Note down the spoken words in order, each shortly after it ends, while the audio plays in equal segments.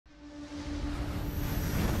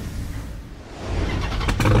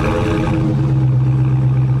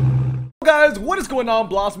going on?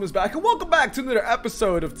 Blossom is back, and welcome back to another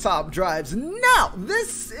episode of Top Drives. Now,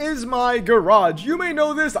 this is my garage. You may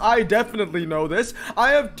know this. I definitely know this.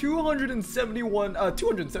 I have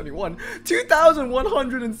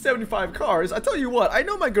 2,175 cars. I tell you what, I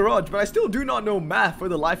know my garage, but I still do not know math for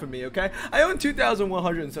the life of me, okay? I own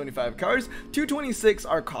 2,175 cars. 226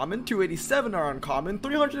 are common, 287 are uncommon,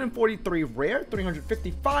 343 rare,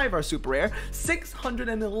 355 are super rare,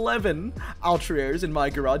 611 ultra rares in my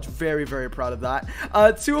garage. Very, very proud of that.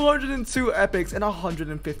 202 epics and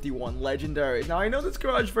 151 legendaries. Now, I know this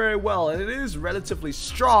garage very well, and it is relatively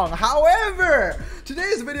strong. However,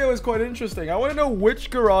 today's video is quite interesting. I want to know which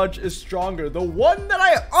garage is stronger, the one that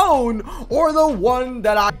I own or the one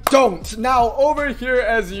that I don't. Now, over here,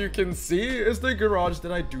 as you can see, is the garage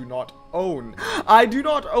that I do not own. I do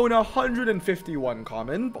not own 151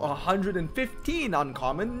 common, 115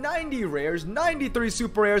 uncommon, 90 rares, 93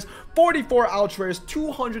 super rares, 44 ultra rares,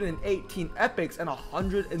 218 epics, and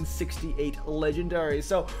 168 legendaries.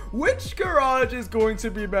 So which garage is going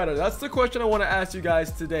to be better? That's the question I want to ask you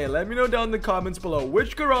guys today. Let me know down in the comments below.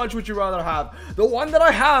 Which garage would you rather have? The one that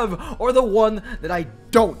I have or the one that I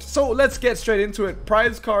don't? So let's get straight into it.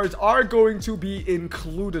 Prize cards are going to be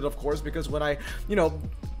included, of course, because when I,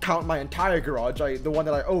 count my entire garage, the one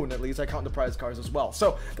that I own at least, I count the prize cars as well.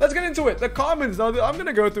 So let's get into it. The commons. Now, I'm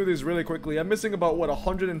gonna go through these really quickly. I'm missing about, what,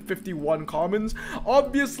 151 commons.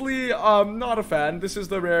 Obviously, I'm not a fan. This is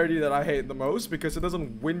the rarity that I hate the most because it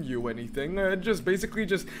doesn't win you anything. It just basically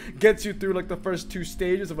just gets you through like the first two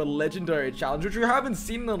stages of a legendary challenge, which you haven't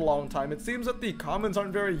seen in a long time. It seems that the commons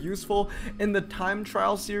aren't very useful in the time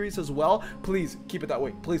trial series as well. Please keep it that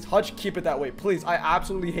way. Please, Hutch, keep it that way. Please, I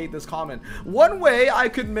absolutely hate this common. One way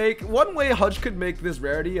Hutch could make this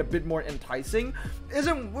rarity a bit more enticing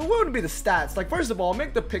what would be the stats? Like, first of all,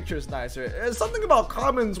 make the pictures nicer. There's something about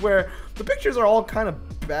commons where the pictures are all kind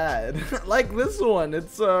of bad. Like this one,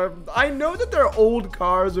 it's I know that they're old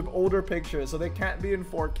cars with older pictures, so they can't be in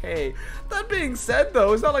 4K. That being said,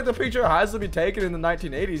 though, it's not like the picture has to be taken in the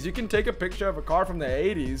 1980s. You can take a picture of a car from the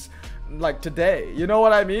 80s like today, you know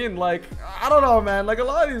what I mean? Like, I don't know, man, like a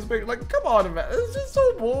lot of these pictures, like, come on, man, it's just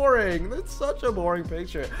so boring. It's such a boring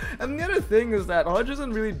picture. And the other thing is that Hutch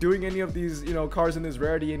isn't really doing any of these, cars in this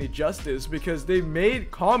rarity any justice because they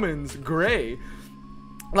made commons gray.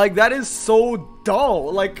 Like, that is so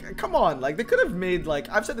dull. Like, come on, like, they could have made, like,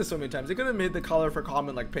 I've said this so many times, they could have made the color for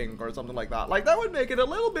common like pink or something like that. Like, that would make it a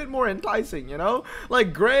little bit more enticing,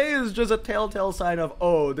 like, gray is just a telltale sign of,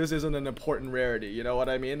 oh, this isn't an important rarity, you know what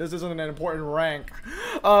I mean? This isn't an important rank.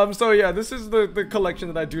 So yeah, this is the collection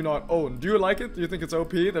that I do not own. Do you like it? Do you think it's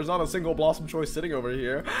OP? There's not a single Blossom choice sitting over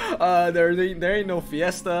here. There ain't no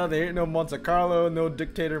Fiesta, there ain't no Monte Carlo, no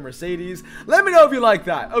Dictator Mercedes. Let me know if you like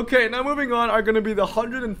that. Okay, now moving on are gonna be the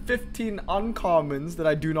 115 uncommons that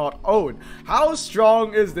I do not own. How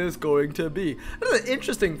strong is this going to be? The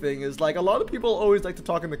interesting thing is, like, a lot of people always like to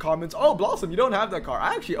talk in the comments, oh, Blossom, you don't have that car.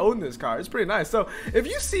 I actually own this car. It's pretty nice. So if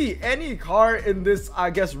you see any car in this,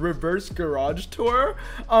 I guess, reverse garage tour,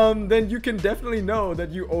 then you can definitely know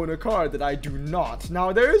that you own a car that I do not.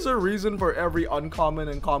 Now, there is a reason for every uncommon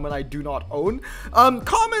and common I do not own.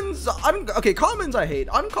 Commons I hate.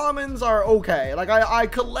 Uncommons are okay. Like, I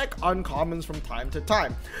collect uncommons from time to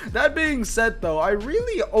time. That being said, though, I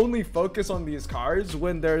really only focus on these cards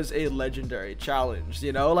when there's a legendary challenge,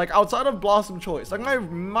 like outside of Blossom choice. Like,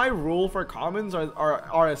 my rule for commons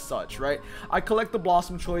are as such, right? I collect the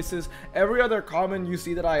Blossom choices. Every other common you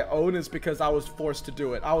see that I own is because I was forced to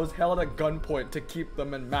do it. I was held at gunpoint to keep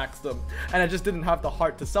them and max them, and I just didn't have the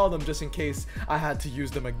heart to sell them just in case I had to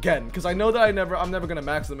use them again, because I know that I'm never gonna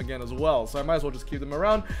max them again as well, so I might as well just keep them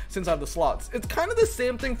around since I have the slots. It's kind of the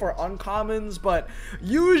same thing for uncommons, but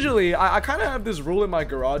usually I kind of have this rule in my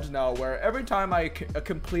garage now where every time I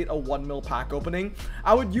complete a 1 mil pack opening,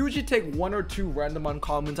 I would usually take 1 or 2 random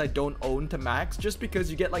uncommons I don't own to max, just because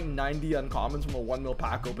you get like 90 uncommons from a 1 mil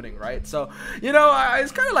pack opening, right? So,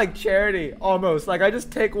 it's kind of like charity almost. Like, I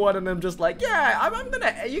just take one and I'm just like,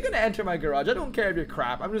 yeah, you're gonna enter my garage. I don't care if you're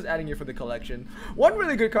crap. I'm just adding you for the collection. One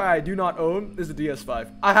really good car I do not own is the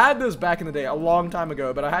DS5. I had this back in the day, a long time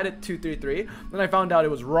ago, but I had it 233. Then I found out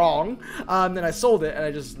it was wrong. Then I sold it and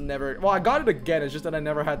I just never, well, I got it again. It's just that I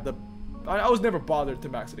never had I was never bothered to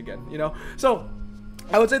max it again, So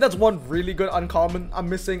I would say that's one really good uncommon. I'm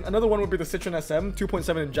missing another one would be the Citroen SM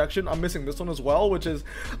 2.7 injection. I'm missing this one as well, which is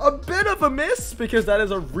a bit of a miss because that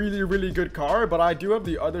is a really good car, but I do have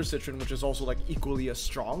the other Citroen, which is also like equally as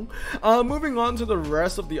strong. Moving on to the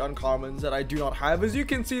rest of the uncommons that I do not have. As you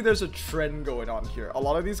can see, there's a trend going on here. A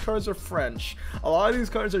lot of these cars are French, a lot of these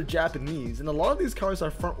cars are Japanese, and a lot of these cars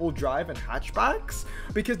are front-wheel drive and hatchbacks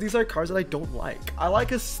because these are cars that I don't like. I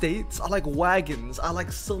like estates, I like wagons, I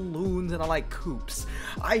like saloons, and I like coupes.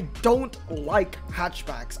 I don't like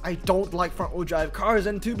hatchbacks. I don't like front-wheel drive cars,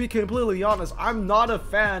 and to be completely honest, I'm not a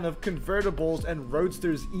fan of convertibles and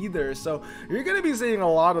roadsters either, so you're gonna be seeing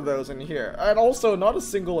a lot of those in here. And also, not a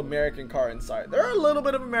single American car inside. There are a little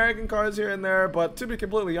bit of American cars here and there, but to be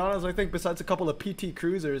completely honest, I think besides a couple of PT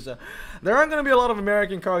Cruisers, there aren't gonna be a lot of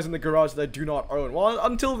American cars in the garage that I do not own. Well,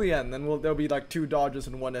 until the end, then there'll be like 2 Dodges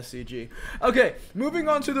and 1 SCG. Okay, moving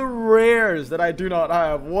on to the rares that I do not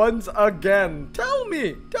have. Once again, tell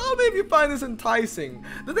me if you find this enticing.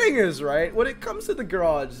 The thing is, right, when it comes to the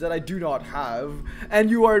garage that I do not have, and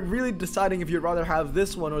you are really deciding if you'd rather have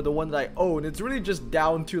this one or the one that I own, it's really just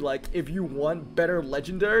down to like if you want better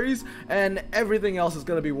legendaries and everything else is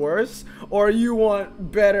gonna be worse, or you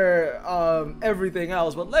want better everything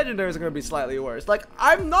else but legendaries are gonna be slightly worse. Like,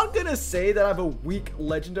 I'm not gonna say that I have a weak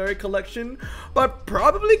legendary collection, but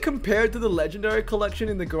probably compared to the legendary collection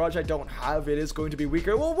in the garage I don't have, it is going to be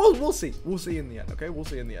weaker. Well, we'll see in the end. Okay, we'll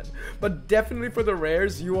see in the end. But definitely for the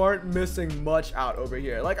rares, you aren't missing much out over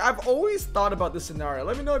here. Like, I've always thought about this scenario.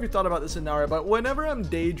 Let me know if you thought about this scenario. But whenever I'm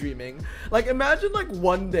daydreaming, like, imagine like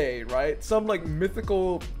one day, right, some like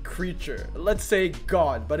mythical creature, let's say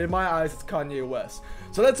God, but in my eyes it's Kanye West.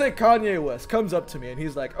 So let's say Kanye West comes up to me and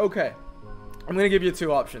he's like, okay, I'm gonna give you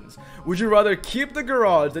 2 options. Would you rather keep the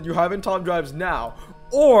garage that you have in top drives now,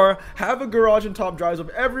 or have a garage and top drives of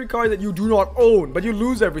every car that you do not own, but you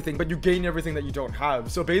lose everything, but you gain everything that you don't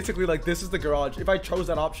have? So basically, like, this is the garage. If I chose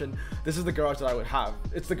that option, this is the garage that I would have.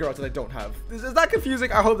 It's the garage that I don't have. Is that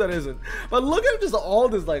confusing? I hope that isn't. But look at just all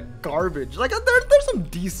this like garbage. Like, there's some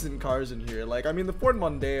decent cars in here. Like, I mean, the Ford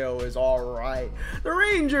Mondeo is all right. The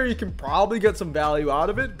Ranger, you can probably get some value out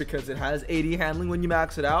of it because it has 80 handling when you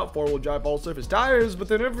max it out, 4-wheel drive all surface tires, but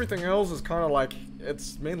then everything else is kind of like,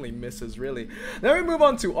 it's mainly misses, really. Then we move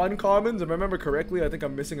on to uncommons. If I remember correctly, I think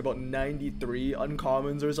I'm missing about 93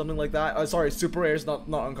 uncommons or something like that. Sorry, super rares, not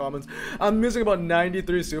uncommons. I'm missing about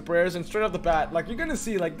 93 super rares, and straight off the bat, like, you're gonna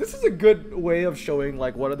see, like, this is a good way of showing,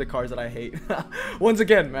 like, what are the cars that I hate. Once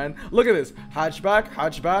again, man, look at this. Hatchback,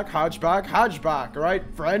 right?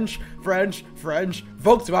 French,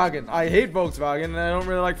 Volkswagen. I hate Volkswagen, and I don't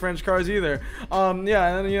really like French cars either. Yeah, and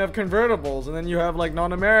then you have convertibles, and then you have, like,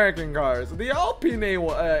 non-American cars. The Alpine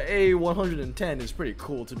A110 is pretty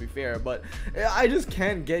cool, to be fair, but I just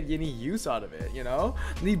can't get any use out of it, you know?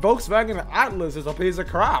 The Volkswagen Atlas is a piece of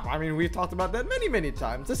crap. I mean, we've talked about that many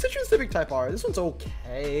times. The Citroen Civic Type R, this one's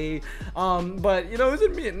okay, but, you know, is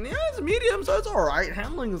it medium? Yeah, it's medium, so it's alright.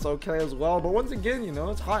 Handling is okay as well, but once again, you know,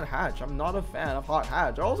 it's hot hatch. I'm not a fan of hot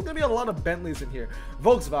hatch. There's also gonna be a lot of Bentleys in here.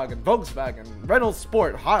 Volkswagen, Renault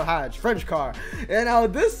Sport, hot hatch, French car. And now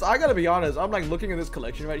this, I gotta be honest, I'm like looking at this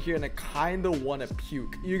collection right here and I kind of want to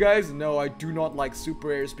puke. You guys know I do not like super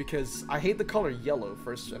rares because I hate the color yellow,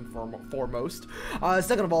 first and foremost.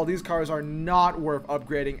 Second of all, these cars are not worth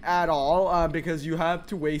upgrading at all because you have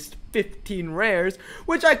to waste 15 rares,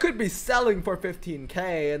 which I could be selling for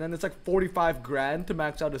 15k, and then it's like 45 grand to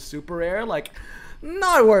max out a super rare. Like,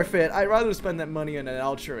 not worth it. I'd rather spend that money on an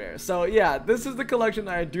ultra rare. So yeah, this is the collection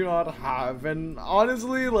I do not have, and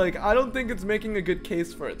honestly, like, I don't think it's making a good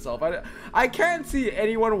case for itself. I can't see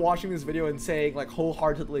anyone watching this video and saying, like,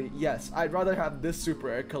 wholeheartedly, yes, I'd rather have this super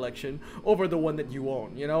rare collection over the one that you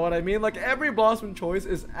own. You know what I mean? Like, every Blossman choice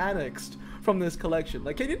is annexed from this collection.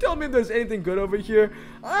 Like, can you tell me if there's anything good over here?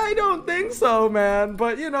 I don't think so, man.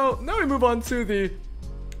 But, you know, now we move on to the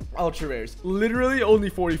ultra rares. Literally only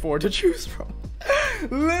 44 to choose from.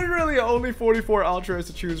 Literally only 44 ultras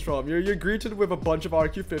to choose from. You're greeted with a bunch of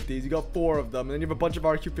RQ50s. You got 4 of them, and then you have a bunch of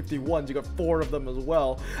RQ51s. You got 4 of them as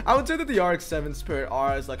well. I would say that the RX-7 Spirit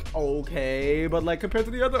R is like okay, but like compared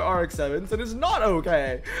to the other RX-7s, it is not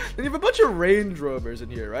okay. Then you have a bunch of Range Rovers in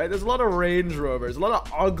here, right? There's a lot of Range Rovers, a lot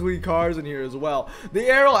of ugly cars in here as well. The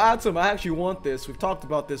Aero Atom, I actually want this. We've talked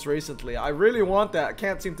about this recently. I really want that. I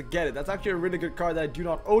can't seem to get it. That's actually a really good car that I do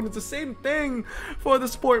not own. It's the same thing for the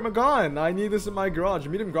Sport Megane. I need this in my garage. garage.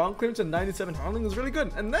 Medium ground clearance and 97 handling is really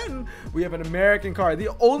good. And then we have an American car. The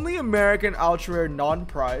only American ultra rare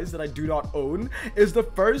non-prize that I do not own is the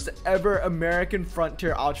first ever American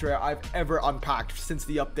Frontier ultra rare I've ever unpacked since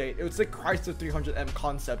the update. It was the Chrysler 300M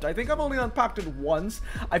concept. I think I've only unpacked it once.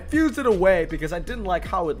 I fused it away because I didn't like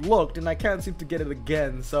how it looked and I can't seem to get it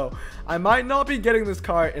again. So I might not be getting this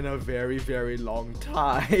car in a very, very long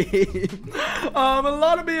time. A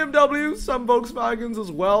lot of BMWs, some Volkswagens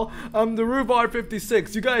as well. The Roof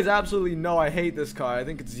R56. You guys absolutely know I hate this car. I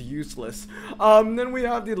think it's useless. Then we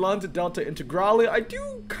have the Atlanta Delta Integrale. I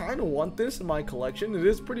do kind of want this in my collection. It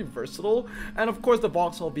is pretty versatile. And of course the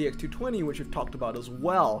Vauxhall VX220, which we've talked about as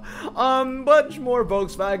well. Bunch more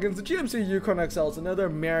Volkswagens. The GMC Yukon XL is another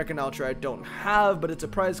American ultra I don't have, but it's a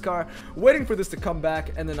prize car. Waiting for this to come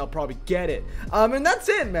back, and then I'll probably get it. And that's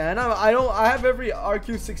it, man. I have every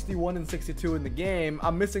RQ61 and 62 in the game.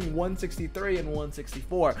 I'm missing 163 and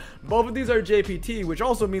 164. Both of these are JPT, which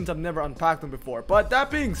also means I've never unpacked them before. But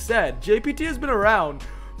that being said, JPT has been around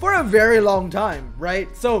for a very long time,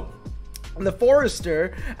 right? So the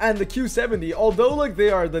Forester and the Q70, although like they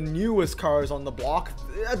are the newest cars on the block,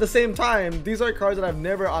 at the same time these are cars that I've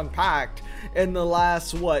never unpacked in the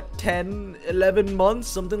last what 10-11 months,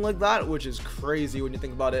 something like that, which is crazy when you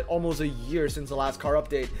think about it. Almost a year since the last car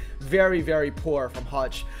update. Very, very poor from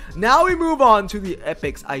Hutch. Now we move on to the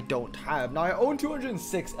epics I don't have. Now I own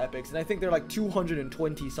 206 epics, and I think they're like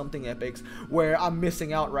 220 something epics where I'm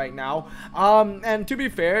missing out right now. And to be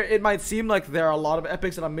fair, it might seem like there are a lot of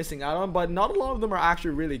epics that I'm missing out on, but not a lot of them are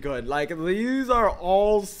actually really good. Like, these are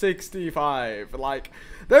all 65. Like,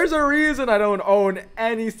 there's a reason I don't own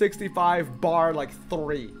any 65 bar like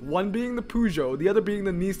 3. One being the Peugeot, the other being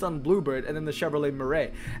the Nissan Bluebird, and then the Chevrolet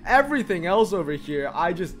Mirai. Everything else over here,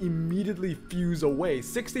 I just immediately fuse away.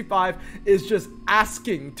 65 is just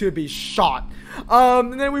asking to be shot.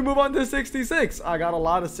 And then we move on to 66. I got a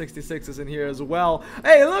lot of 66s in here as well.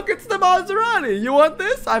 Hey, look, it's the Maserati. You want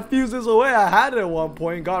this? I fused this away. I had it at one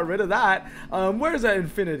point, got rid of that. Where's that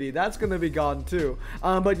Infinity? That's gonna be gone too.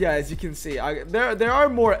 But yeah, as you can see, there are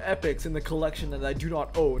more epics in the collection that I do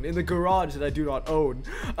not own, in the garage that I do not own.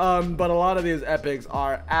 But a lot of these epics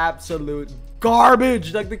are absolute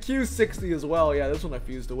garbage, like the Q60 as well. Yeah, this one I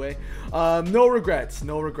fused away. No regrets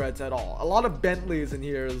at all. A lot of Bentleys in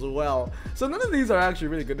here as well. So none of these are actually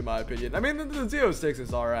really good in my opinion. I mean, the Z06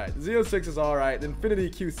 is alright. The Z06 is alright. The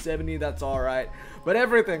Infiniti Q70, that's alright. But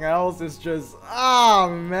everything else is just,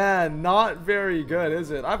 oh man, not very good,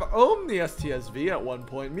 is it? I've owned the STSV at one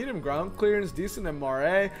point. Medium ground clearance, decent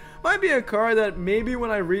MRA. Might be a car that maybe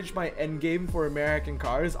when I reach my end game for American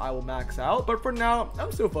cars, I will max out. But for now,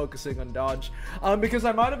 I'm still focusing on Dodge. Because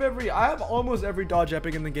I have almost every Dodge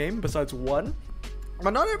Epic in the game besides one.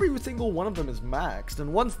 But not every single one of them is maxed,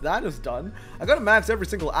 and once that is done, I gotta max every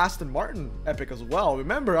single Aston Martin epic as well.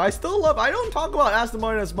 Remember, I don't talk about Aston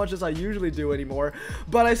Martin as much as I usually do anymore,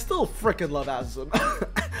 but I still freaking love Aston.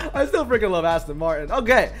 I still freaking love Aston Martin.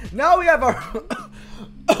 Okay, now we have our...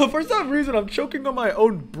 For some reason, I'm choking on my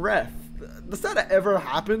own breath. Does that ever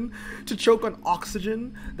happen, to choke on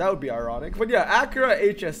oxygen? That would be ironic. But yeah,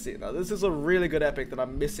 Acura HSC. Now this is a really good epic that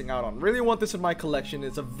I'm missing out on. Really want this in my collection.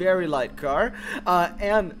 It's a very light car,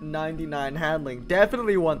 and 99 handling.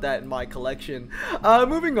 Definitely want that in my collection.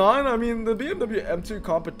 Moving on, I mean, the BMW M2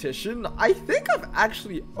 competition. I think I've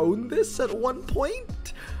actually owned this at one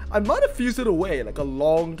point. I might have fused it away like a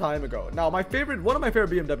long time ago. Now, one of my favorite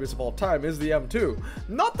BMWs of all time is the M2.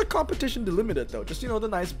 Not the competition delimited though, just, you know, the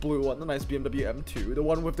nice blue one, the nice BMW M2, the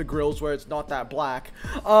one with the grills where it's not that black.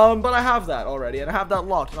 But I have that already, and I have that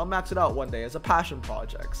locked, and I'll max it out one day as a passion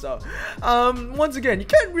project. So, once again, you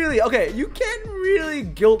can't really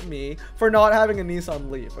guilt me for not having a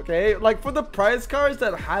Nissan Leaf, okay? Like, for the prize cars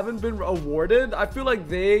that haven't been awarded, I feel like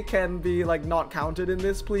they can be, like, not counted in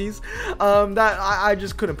this, please. I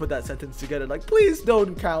just couldn't put that sentence together. Like, please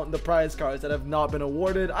don't count the prize cards that have not been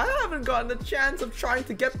awarded. I haven't gotten the chance of trying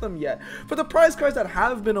to get them yet. For the prize cards that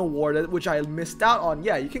have been awarded, which I missed out on,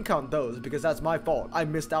 yeah, you can count those because that's my fault. I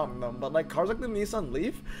missed out on them. But like cars like the Nissan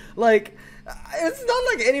Leaf, like, it's not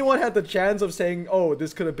like anyone had the chance of saying, oh,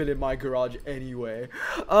 this could have been in my garage anyway.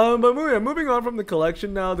 But moving on from the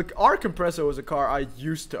collection now, the R compressor was a car I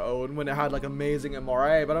used to own when it had like amazing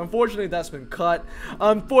MRA, but unfortunately that's been cut.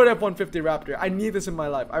 Ford F-150 Raptor, I need this in my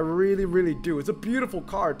life. I really, really do. It's a beautiful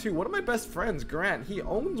car too. One of my best friends, Grant, he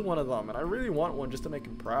owns one of them, and I really want one just to make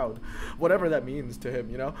him proud, whatever that means to him,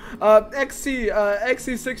 you know.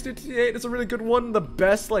 XC60T8 is a really good one. The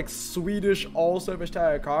best like Swedish all-surface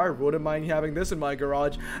tire car. Wouldn't mind having this in my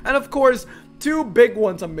garage. And of course, two big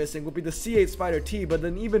ones I'm missing would be the C8 Spider T, but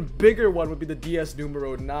an even bigger one would be the DS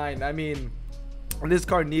Numero 9. I mean, This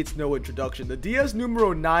car needs no introduction. The DS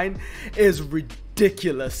numero 9 is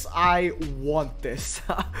ridiculous. I want this.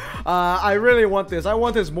 I really want this. I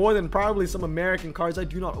want this more than probably some American cars I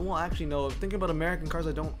do not own. Well, actually, no. Thinking about American cars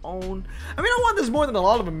I don't own. I mean, I want this more than a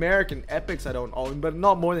lot of American epics I don't own, but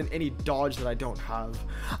not more than any Dodge that I don't have.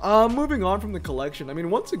 Moving on from the collection. I mean,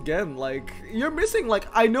 once again, like, you're missing, like,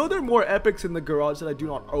 I know there are more epics in the garage that I do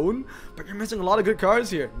not own, but you're missing a lot of good cars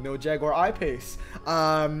here. No Jaguar I-Pace.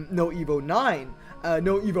 No Evo 9.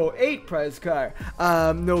 No Evo 8 prize car,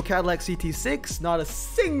 no Cadillac CT6, not a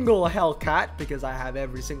single Hellcat, because I have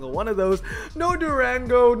every single one of those, no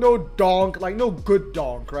Durango, no donk, like no good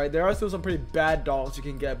donk, right? There are still some pretty bad donks you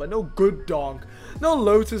can get, but no good donk, no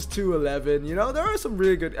Lotus 211, you know, there are some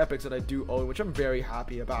really good epics that I do own, which I'm very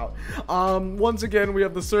happy about. Once again, we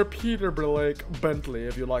have the Sir Peter Blake Bentley,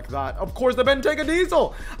 if you like that. Of course, the Bentayga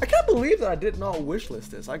Diesel. I can't believe that I did not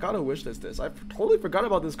wishlist this. I gotta wishlist this. I totally forgot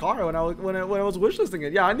about this car when I was wishlisting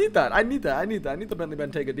it. Yeah, I need that. I need the Bentley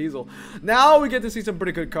Bentayga Diesel. Now we get to see some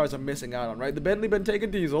pretty good cars I'm missing out on, right? The Bentley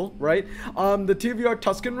Bentayga Diesel, right? The TVR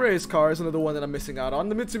Tuscan race car is another one that I'm missing out on.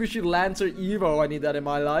 The Mitsubishi Lancer Evo, I need that in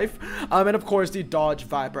my life. And of course the Dodge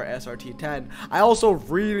Viper SRT10. I also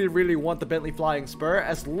really want the Bentley Flying Spur,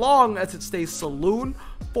 as long as it stays saloon,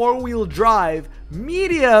 4-wheel drive,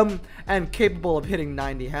 medium, and capable of hitting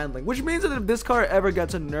 90 handling, which means that if this car ever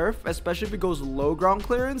gets a nerf, especially if it goes low ground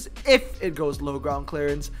clearance,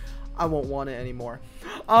 I won't want it anymore.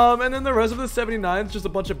 And then the rest of the 79s, just a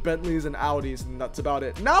bunch of Bentleys and Audis, and that's about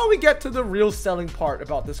it. Now we get to the real selling part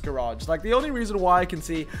about this garage. Like, the only reason why I can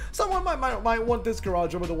see someone might want this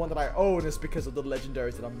garage over the one that I own is because of the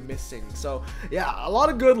legendaries that I'm missing. So yeah, a lot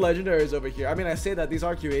of good legendaries over here. I mean, I say that these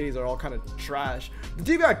RQ80s are all kind of trash. The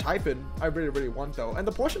DVR Typhon I really want though, and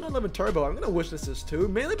the Porsche 911 Turbo I'm gonna wish this too,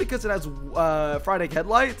 mainly because it has Friday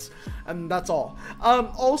headlights, and that's all.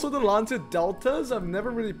 Also the Lancia Deltas, I've never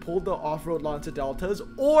really pulled the off-road Lancia Deltas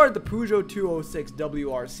or the Peugeot 206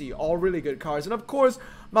 WRC, all really good cars. And of course,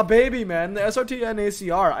 my baby, man, the SRT-N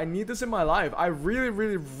ACR. I need this in my life. I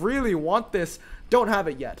really want this. Don't have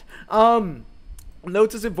it yet.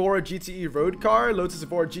 Lotus Evora GTE road car, Lotus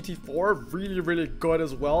Evora GT4, really good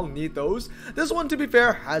as well, need those. This one, to be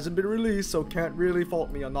fair, hasn't been released, so can't really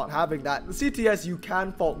fault me on not having that. The CTS, you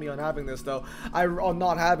can fault me on having this though, on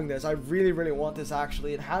not having this. I really want this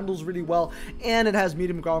actually. It handles really well, and it has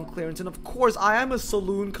medium ground clearance, and of course, I am a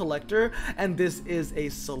saloon collector, and this is a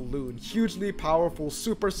saloon. Hugely powerful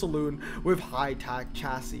super saloon with high-tack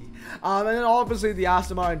chassis. And then obviously the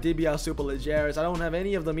Aston Martin DBS Superleggers, I don't have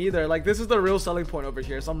any of them either. Like, this is the real selling point over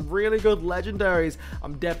here. Some really good legendaries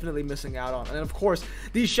I'm definitely missing out on. And of course,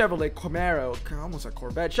 the Chevrolet Camaro, almost a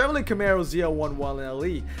Corvette, Chevrolet Camaro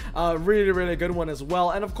Z011 LE, really good one as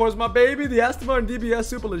well. And of course, my baby, the Aston Martin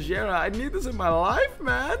DBS Superleggera. I need this in my life,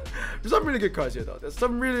 man. There's some really good cars here though. There's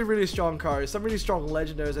some really strong cars, some really strong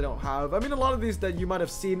legendaries I don't have. I mean, a lot of these that you might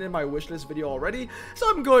have seen in my wishlist video already, so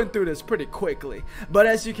I'm going through this pretty quickly. But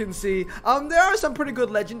as you can see, there are some pretty good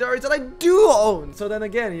legendaries that I do own. So then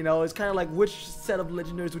again, you know, it's kind of like, which set of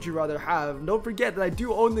legendaries would you rather have? Don't forget that I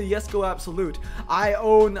do own the Jesko Absolute. I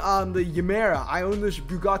own the Yamera. I own the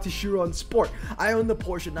Bugatti Chiron Sport. I own the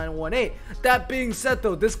Porsche 918. That being said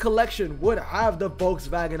though, this collection would have the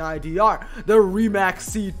Volkswagen IDR, the Remax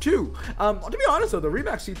C2. To be honest though, the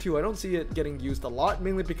Remax C2, I don't see it getting used a lot,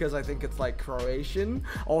 mainly because I think it's like Croatian.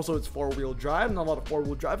 Also, it's 4-wheel drive, not a lot of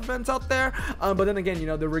 4-wheel drive events out there. But then again, you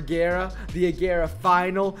know, the Regera, the Agera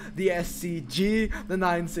Final, the SCG, the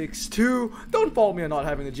 962. Don't fault me on not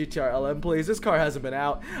having the GTR LM, please. This car hasn't been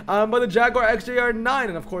out. But the Jaguar XJR9,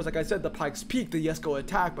 and of course, like I said, the Pikes Peak, the Jesko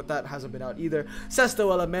Attack, but that hasn't been out either. Sesto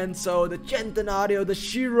Elemenzo, the Centenario, the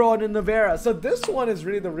Chiron, and the Vera. So this one is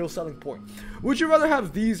really the real selling point. Would you rather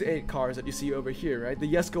have these 8 cars that you see over here, right?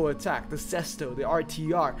 The Jesko Attack, the Sesto, the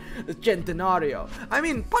RTR, the Centenario. I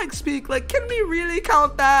mean, Pikes Peak, like, can we really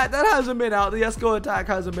count that? That hasn't been out. The Jesko Attack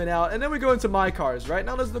hasn't been out. And then we go into my cars, right?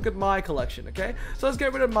 Now let's look at my collection, okay? So let's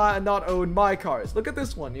get rid of my not own my cars. Look at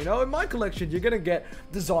this one, you know? In my collection, you're gonna get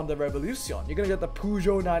the Zonda Revolution. You're gonna get the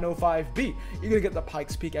Peugeot 905B. You're gonna get the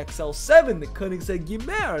Pikes Peak XL7, the Koenigsegg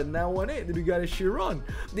Yamera, the 918, the Bugatti Chiron,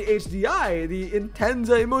 the HDI, the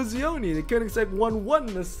Intenza Emozioni, the Koenigsegg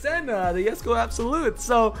 11, the Senna, the Jesko Absolute.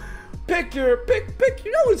 So pick, you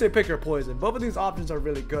know, we say pick your poison. Both of these options are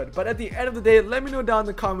really good, but at the end of the day, let me know down in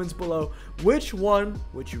the comments below, which one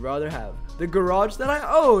would you rather have? The garage that I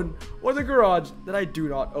own or the garage that I do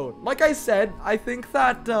not own? Like I said, I think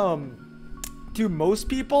that to most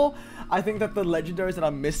people, I think that the legendaries that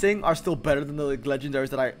I'm missing are still better than the legendaries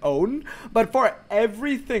that I own. But for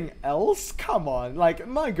everything else, come on, like,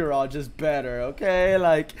 my garage is better, okay?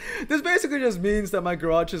 Like, this basically just means that my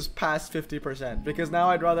garage is past 50%, because now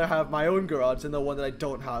I'd rather have my own garage than the one that I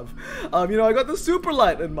don't have. You know, I got the Super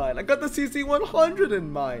Light in mine, I got the CC100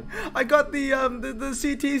 in mine, I got the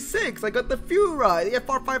CT6, I got the Furai, the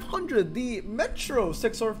FR500, the Metro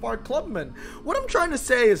 604 Clubman. What I'm trying to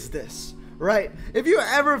say is this, right? If you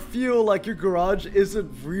ever feel like your garage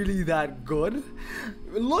isn't really that good,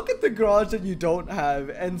 look at the garage that you don't have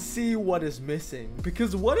and see what is missing,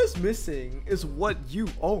 because what is missing is what you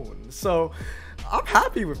own. So I'm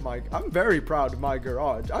happy with I'm very proud of my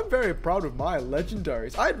garage. I'm very proud of my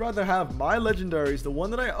legendaries. I'd rather have my legendaries, the one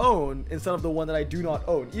that I own, instead of the one that I do not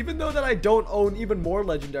own. Even though that I don't own even more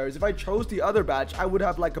legendaries. If I chose the other batch, I would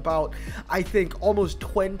have like about, I think, almost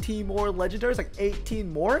 20 more legendaries, like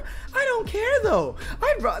 18 more. I don't care though.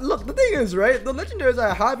 Look, the thing is, right, the legendaries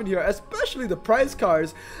I have in here, especially the prize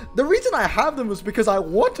cards, the reason I have them was because I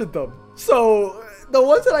wanted them. So the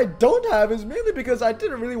ones that I don't have is mainly because I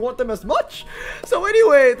didn't really want them as much. So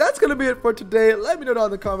anyway, that's gonna be it for today. Let me know down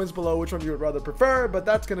in the comments below which one you would rather prefer, but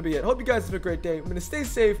that's gonna be it. Hope you guys have a great day. I'm gonna stay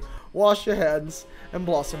safe, wash your hands, and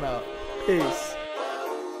blossom out. Peace.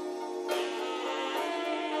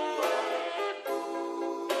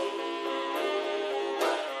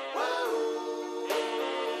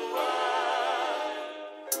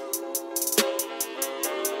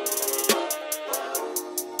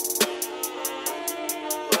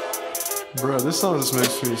 Bro, this song just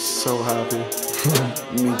makes me so happy.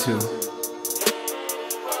 Me too.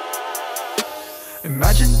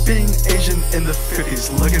 Imagine being Asian in the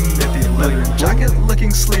 50s, looking nifty, leather jacket,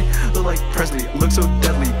 looking sleek, look like Presley, look so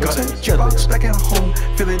deadly. Got a jukebox back at home,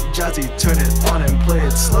 feeling jazzy, turn it on and play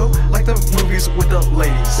it slow, like the movies with the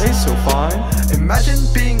ladies. They so fine. Imagine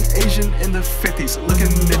being Asian in the 50s,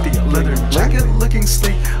 looking nifty, leather jacket, looking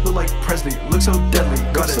sleek, look like Presley, look so deadly.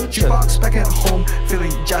 Got a jukebox back at home,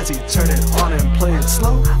 feeling jazzy, turn it on and play it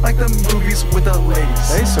slow, like the movies with the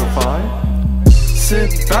ladies. They so fine.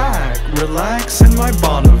 Sit back, relax in my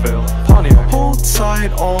Bonneville Pontiac. Hold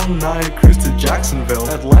tight all night, cruise to Jacksonville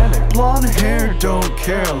Atlantic. Blonde hair, don't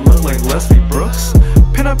care, look like Leslie Brooks.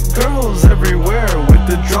 Pin up girls everywhere with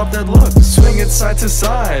the drop dead look. Swing it side to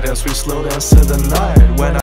side as we slow dance to the night. When